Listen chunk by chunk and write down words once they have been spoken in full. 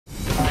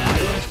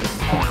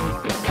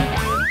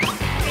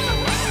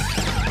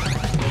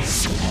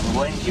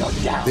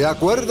¿Te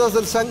acuerdas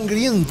del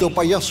sangriento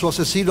payaso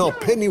asesino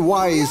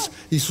Pennywise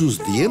y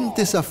sus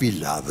dientes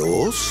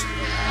afilados?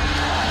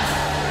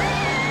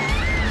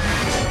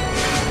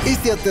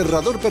 Este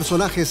aterrador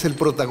personaje es el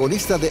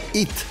protagonista de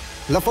It,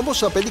 la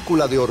famosa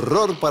película de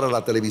horror para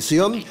la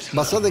televisión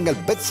basada en el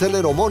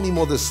bestseller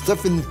homónimo de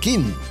Stephen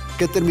King,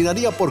 que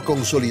terminaría por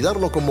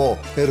consolidarlo como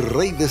el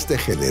rey de este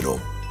género.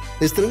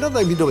 Estrenada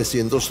en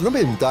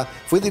 1990,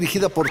 fue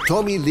dirigida por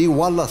Tommy Lee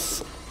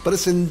Wallace,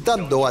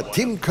 presentando a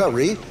Tim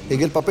Curry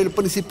en el papel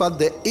principal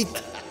de It,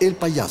 el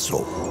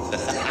payaso.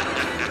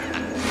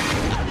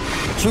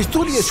 Su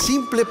historia es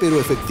simple pero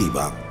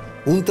efectiva.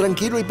 Un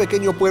tranquilo y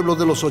pequeño pueblo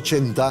de los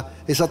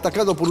 80 es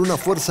atacado por una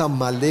fuerza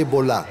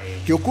malévola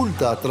que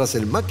oculta tras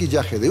el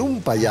maquillaje de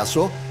un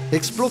payaso,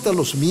 explota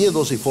los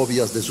miedos y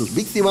fobias de sus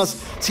víctimas,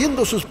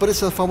 siendo sus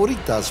presas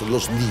favoritas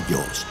los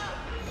niños.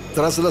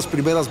 Tras las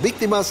primeras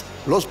víctimas,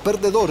 los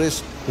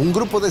perdedores, un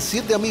grupo de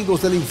 7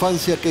 amigos de la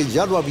infancia que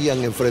ya lo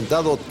habían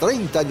enfrentado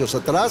 30 años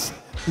atrás,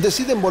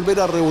 deciden volver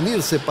a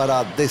reunirse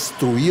para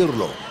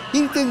destruirlo,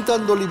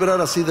 intentando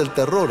librar así del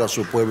terror a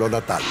su pueblo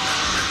natal.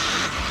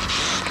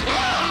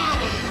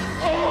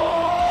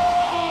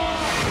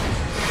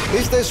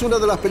 Esta es una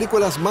de las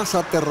películas más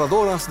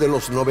aterradoras de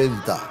los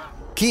 90.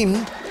 Kim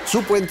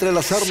supo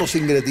entrelazar los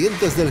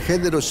ingredientes del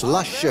género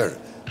slasher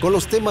con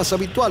los temas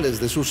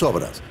habituales de sus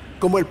obras,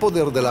 como el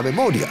poder de la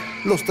memoria,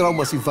 los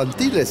traumas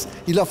infantiles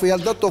y la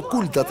fealdad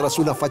oculta tras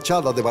una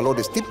fachada de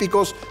valores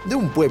típicos de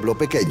un pueblo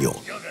pequeño.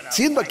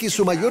 Siendo aquí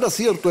su mayor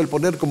acierto el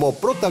poner como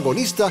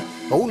protagonista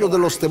a uno de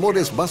los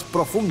temores más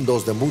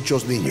profundos de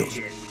muchos niños,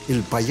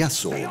 el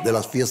payaso de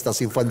las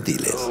fiestas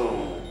infantiles.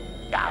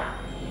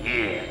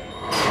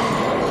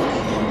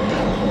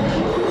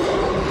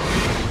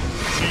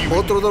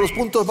 Otro de los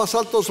puntos más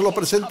altos lo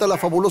presenta la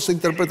fabulosa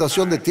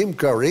interpretación de Tim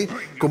Curry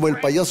como el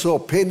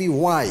payaso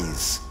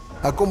Pennywise,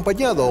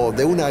 acompañado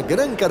de una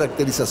gran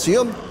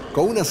caracterización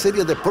con una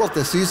serie de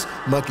prótesis,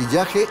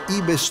 maquillaje y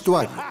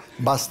vestuario,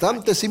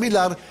 bastante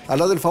similar a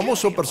la del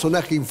famoso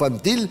personaje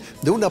infantil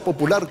de una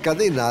popular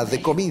cadena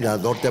de comida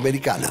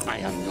norteamericana.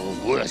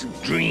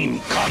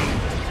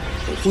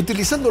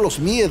 Utilizando los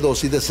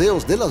miedos y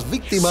deseos de las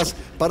víctimas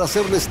para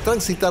hacerles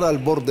transitar al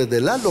borde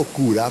de la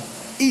locura,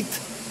 It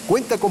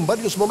cuenta con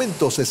varios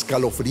momentos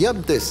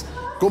escalofriantes,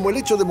 como el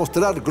hecho de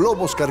mostrar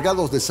globos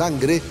cargados de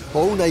sangre o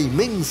una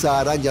inmensa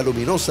araña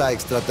luminosa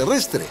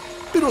extraterrestre,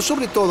 pero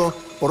sobre todo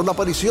por la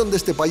aparición de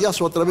este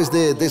payaso a través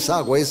de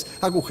desagües,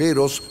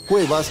 agujeros,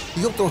 cuevas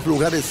y otros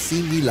lugares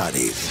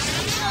similares.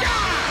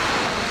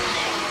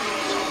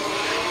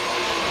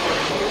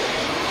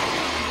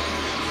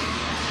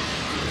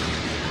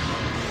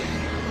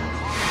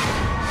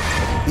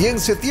 Y en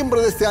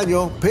septiembre de este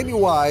año,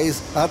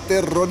 Pennywise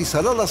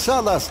aterrorizará las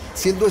salas,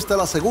 siendo esta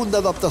la segunda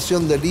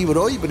adaptación del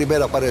libro y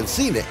primera para el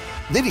cine,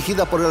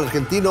 dirigida por el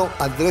argentino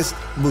Andrés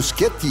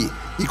Muschietti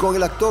y con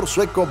el actor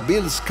sueco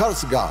Bill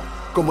Skarsgård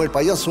como el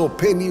payaso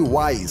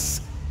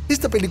Pennywise.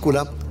 Esta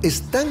película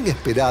es tan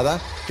esperada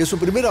que su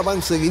primer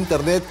avance en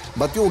internet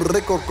batió un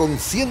récord con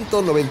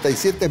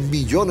 197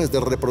 millones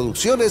de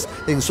reproducciones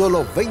en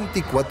solo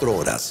 24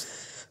 horas.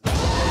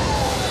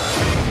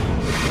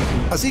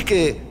 Así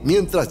que,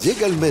 mientras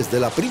llega el mes de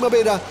la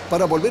primavera,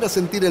 para volver a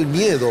sentir el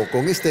miedo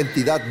con esta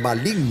entidad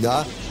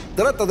maligna,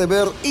 trata de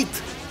ver It,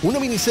 una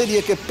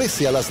miniserie que,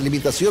 pese a las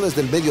limitaciones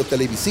del medio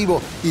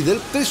televisivo y del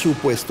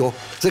presupuesto,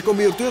 se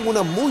convirtió en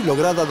una muy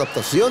lograda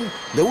adaptación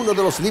de uno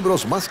de los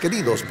libros más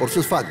queridos por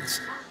sus fans.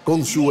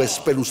 Con su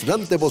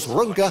espeluznante voz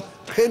ronca,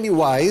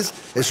 Pennywise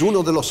es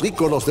uno de los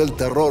íconos del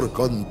terror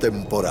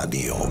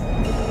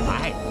contemporáneo.